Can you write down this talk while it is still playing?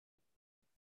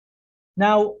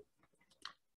Now,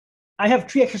 I have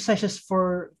 3 exercises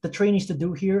for the trainees to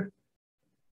do here.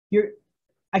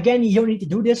 Again, you don't need to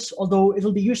do this, although it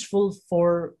will be useful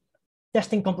for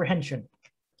testing comprehension.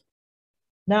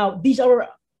 Now, these are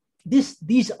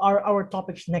our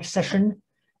topics next session.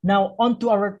 Now, on to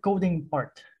our coding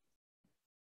part.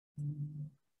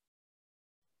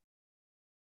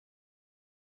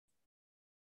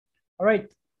 All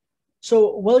right,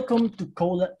 so welcome to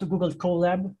Google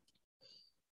Colab.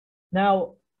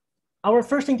 Now, our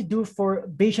first thing to do for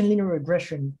Bayesian linear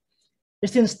regression is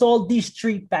to install these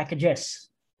 3 packages.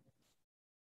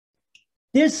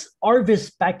 This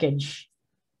RViz package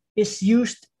is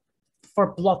used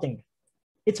for plotting.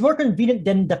 It's more convenient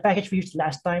than the package we used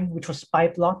last time, which was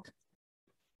PyPlot.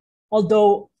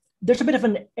 Although there's a bit of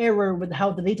an error with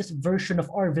how the latest version of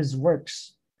RViz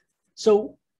works.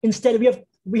 So instead,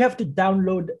 we have to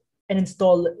download and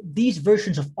install these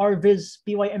versions of RViz,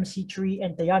 PYMC3,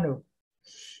 and Theano.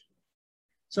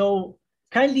 So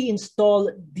kindly install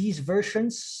these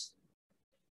versions,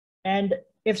 and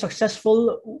if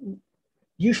successful,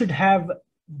 you should have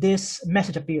this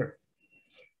message appear.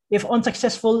 If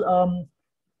unsuccessful,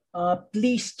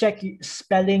 please check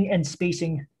spelling and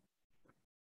spacing.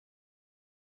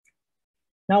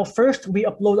 Now, first, we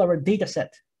upload our data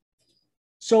set.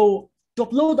 So to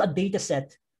upload a data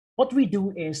set, what we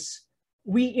do is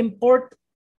we import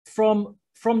from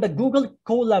the Google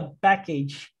Colab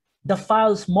package the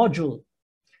files module.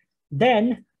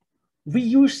 Then we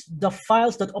use the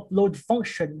files.upload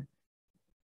function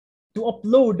to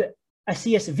upload a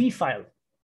CSV file,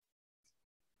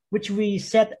 which we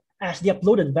set as the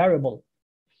uploaded variable.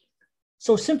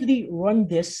 So simply run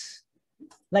this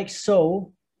like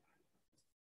so.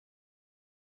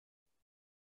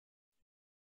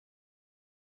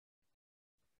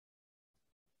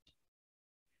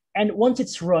 And once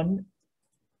it's run,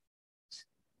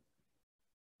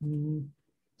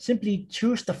 simply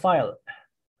choose the file.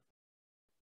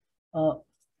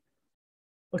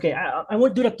 Okay, I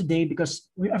won't do that today because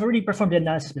I've already performed the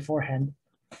analysis beforehand,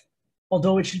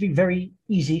 although it should be very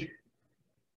easy.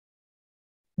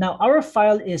 Now, our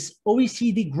file is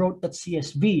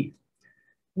oecdgrowth.csv,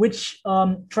 which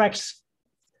tracks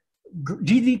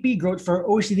GDP growth for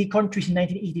OECD countries in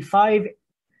 1985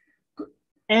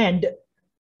 and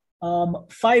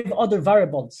 5 other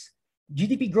variables: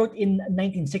 GDP growth in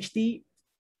 1960,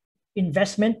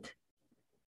 investment,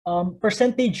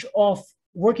 percentage of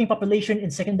working population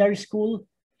in secondary school,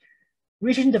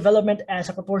 research and development as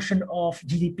a proportion of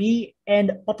GDP,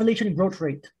 and population growth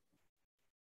rate.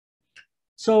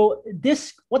 So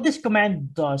what this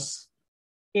command does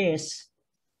is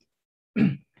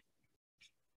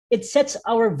it sets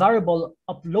our variable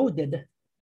uploaded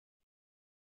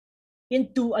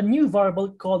into a new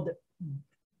variable called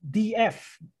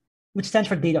df, which stands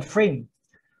for data frame.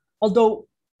 Although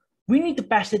we need to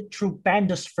pass it through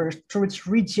pandas first through its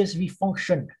read CSV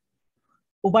function.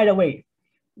 Oh, by the way,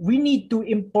 we need to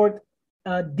import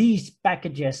these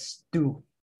packages too.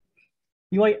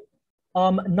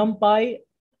 NumPy,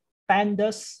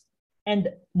 pandas, and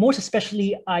most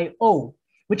especially IO,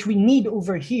 which we need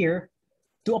over here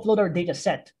to upload our data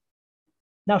set.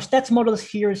 Now, stats models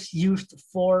here is used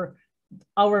for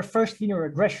our first linear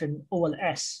regression,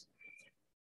 OLS.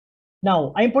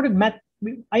 Now, I imported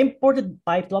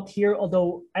PyPlot here,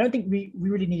 although I don't think we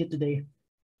really need it today.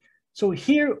 So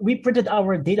here we printed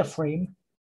our data frame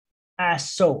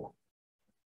as so.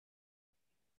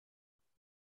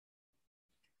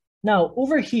 Now,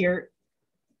 over here,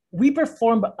 we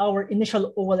performed our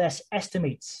initial OLS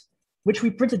estimates, which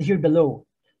we printed here below.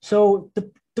 So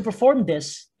to perform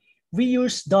this, we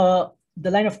use the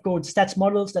line of code stats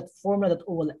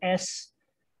models.formula.ols.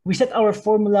 We set our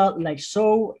formula like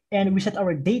so, and we set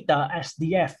our data as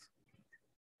df.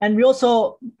 And we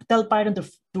also tell Python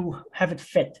to have it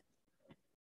fit.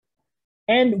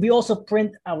 And we also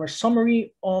print our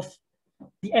summary of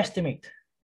the estimate.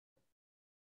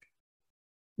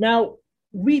 Now,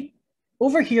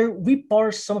 over here, we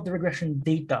parse some of the regression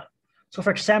data. So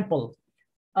for example,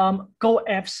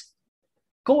 coefs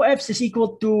is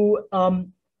equal to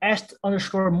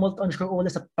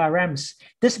est_mult_ols.params.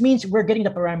 This means we're getting the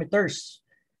parameters.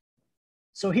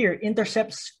 So here,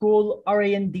 intercept, school,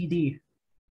 RANDD.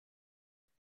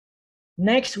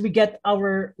 Next, we get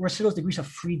our residual degrees of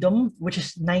freedom, which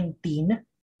is 19.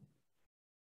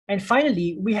 And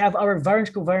finally, we have our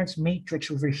variance-covariance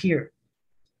matrix over here.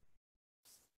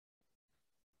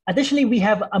 Additionally, we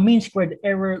have a mean squared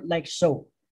error like so.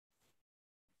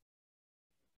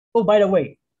 Oh, by the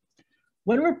way,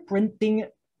 when we're printing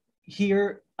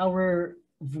here our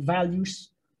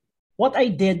values, what I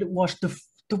did was to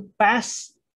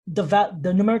pass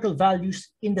the numerical values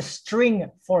in the string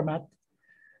format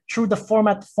through the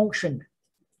format function,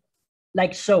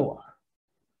 like so.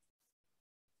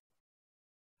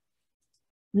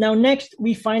 Now, next,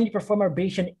 we finally perform our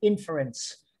Bayesian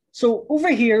inference. So over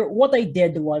here, what I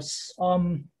did was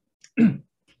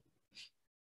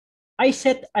I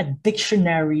set a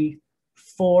dictionary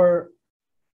for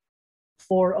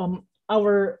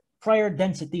our prior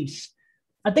densities.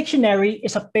 A dictionary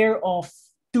is a pair of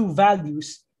two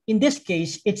values. In this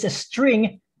case, it's a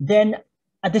string, then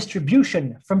a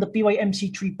distribution from the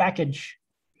PYMC3 package.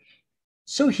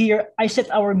 So here, I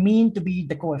set our mean to be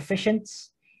the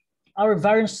coefficients, our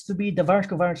variance to be the variance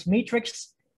covariance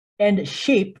matrix, and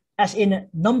shape as in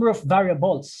number of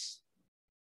variables.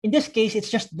 In this case, it's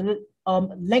just the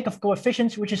length of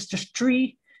coefficients, which is just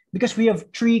 3, because we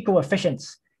have 3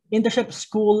 coefficients: internship,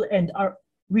 school, and our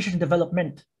research and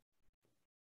development.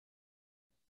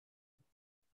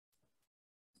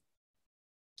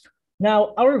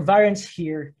 Now, our variance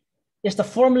here is the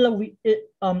formula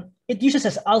it uses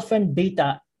as alpha and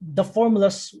beta, the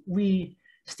formulas we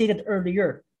stated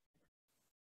earlier,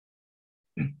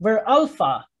 where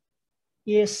alpha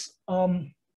is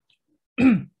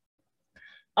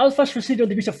alpha's residual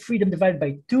degrees of freedom divided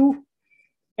by 2,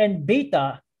 and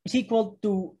beta is equal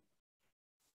to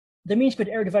the mean squared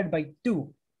error divided by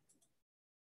 2.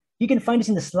 You can find this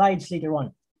in the slides later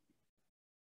on.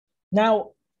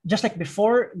 Now, just like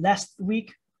before, last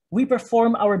week, we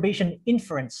perform our Bayesian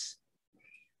inference.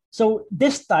 So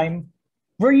this time,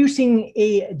 we're using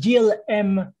a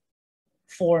GLM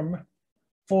form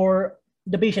for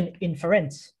the Bayesian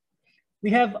inference. We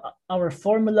have our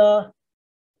formula,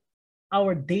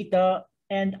 our data,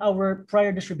 and our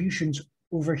prior distributions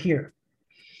over here.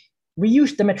 We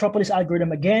use the Metropolis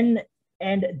algorithm again,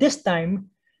 and this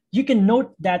time, you can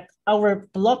note that our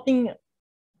plotting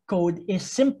code is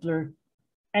simpler,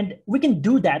 and we can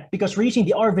do that because we're using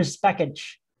the RViz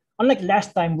package, unlike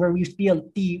last time where we used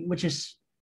PLT, which is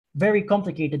very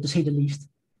complicated to say the least.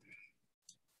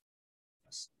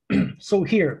 So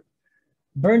here,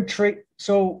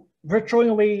 so we're throwing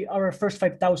away our first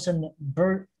 5,000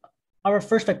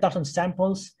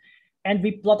 samples, and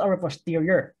we plot our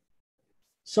posterior.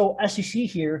 So as you see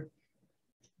here,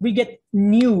 we get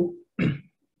new,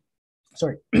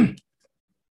 sorry.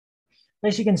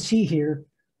 As you can see here,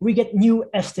 we get new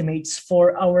estimates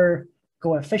for our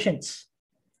coefficients.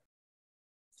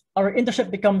 Our intercept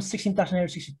becomes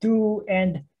 16,962,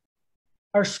 and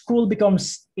our school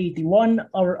becomes 81,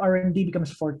 our R&D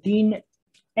becomes 14,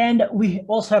 and we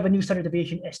also have a new standard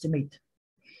deviation estimate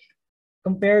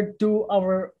compared to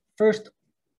our first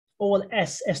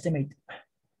OLS estimate.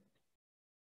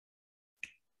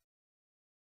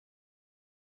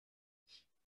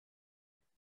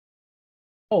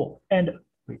 Oh, and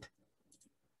wait.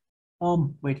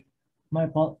 Wait,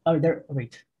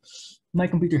 wait. My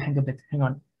computer hang a bit, hang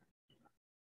on.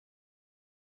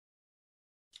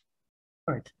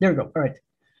 All right, there we go, all right.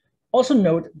 Also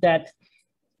note that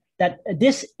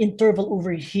this interval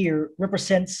over here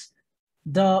represents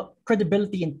the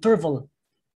credibility interval,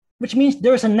 which means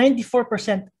there is a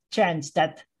 94% chance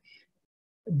that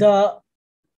the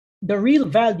real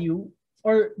value,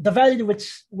 or the value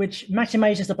which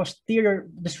maximizes the posterior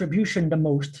distribution the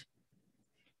most,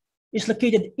 is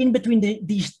located in between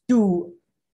these two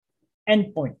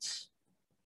endpoints.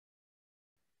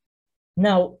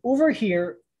 Now, over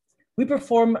here, we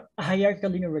perform a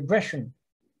hierarchical linear regression.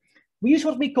 We use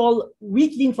what we call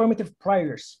weakly informative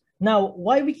priors. Now,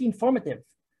 why weakly informative?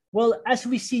 Well, as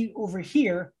we see over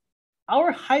here,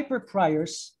 our hyper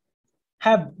priors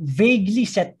have vaguely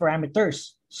set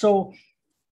parameters. So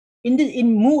in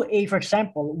mu A, for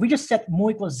example, we just set mu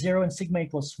equals 0 and sigma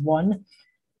equals 1.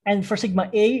 And for sigma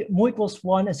A, mu equals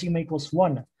 1 and sigma equals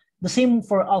 1. The same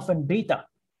for alpha and beta.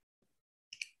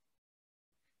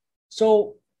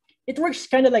 So it works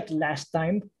kind of like last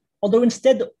time, although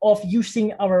instead of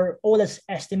using our OLS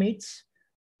estimates,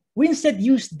 we instead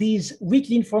use these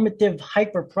weakly informative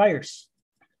hyper priors.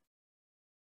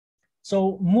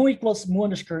 So mu equals mu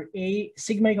underscore A,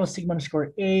 sigma equals sigma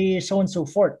underscore A, so on and so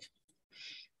forth.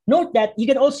 Note that you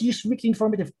can also use weakly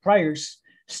informative priors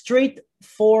straight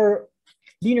for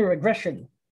linear regression.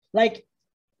 Like,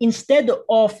 instead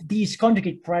of these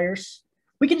conjugate priors,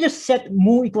 we can just set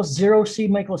mu equals 0,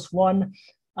 sigma equals 1,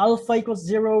 alpha equals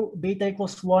 0, beta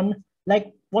equals 1,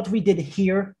 like what we did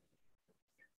here.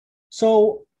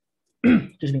 So,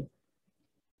 excuse me.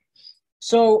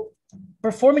 So,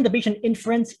 performing the Bayesian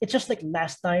inference, it's just like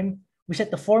last time. We set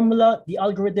the formula, the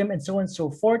algorithm, and so on and so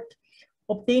forth,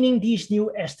 obtaining these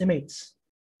new estimates.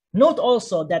 Note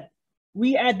also that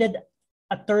we added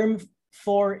a term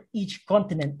for each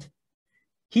continent.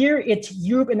 Here, it's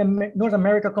Europe and North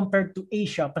America compared to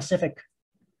Asia Pacific.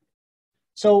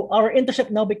 So our intercept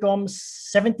now becomes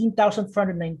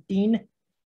 17,419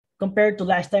 compared to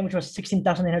last time, which was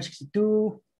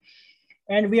 16,962.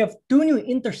 And we have two new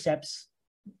intercepts.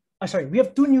 We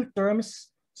have two new terms.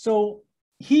 So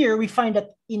here we find that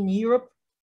in Europe,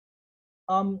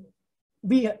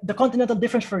 the continental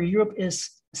difference for Europe is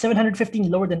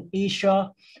 715 lower than Asia,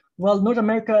 while North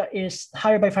America is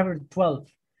higher by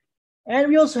 512. And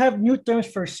we also have new terms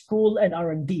for school and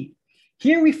R&D.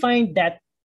 Here we find that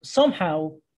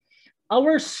somehow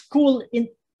our school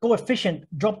coefficient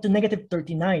dropped to negative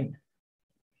 39,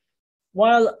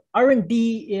 while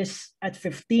R&D is at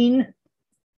 15,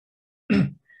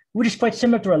 which is quite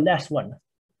similar to our last one.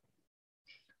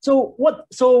 So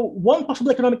one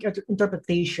possible economic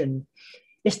interpretation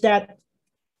is that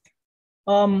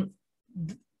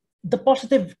the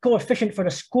positive coefficient for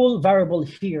the school variable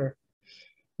here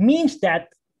means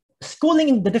that schooling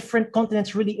in the different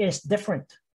continents really is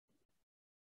different.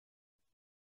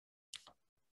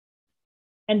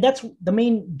 And that's the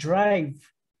main drive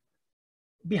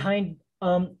behind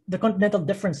the continental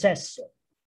differences.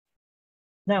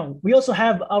 Now, we also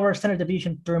have our standard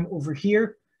deviation term over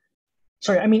here.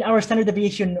 Sorry, I mean our standard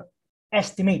deviation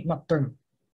estimate, not term.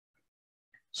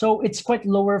 So it's quite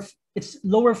lower. It's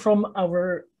lower from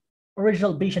our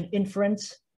original Bayesian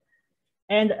inference.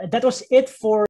 And that was it for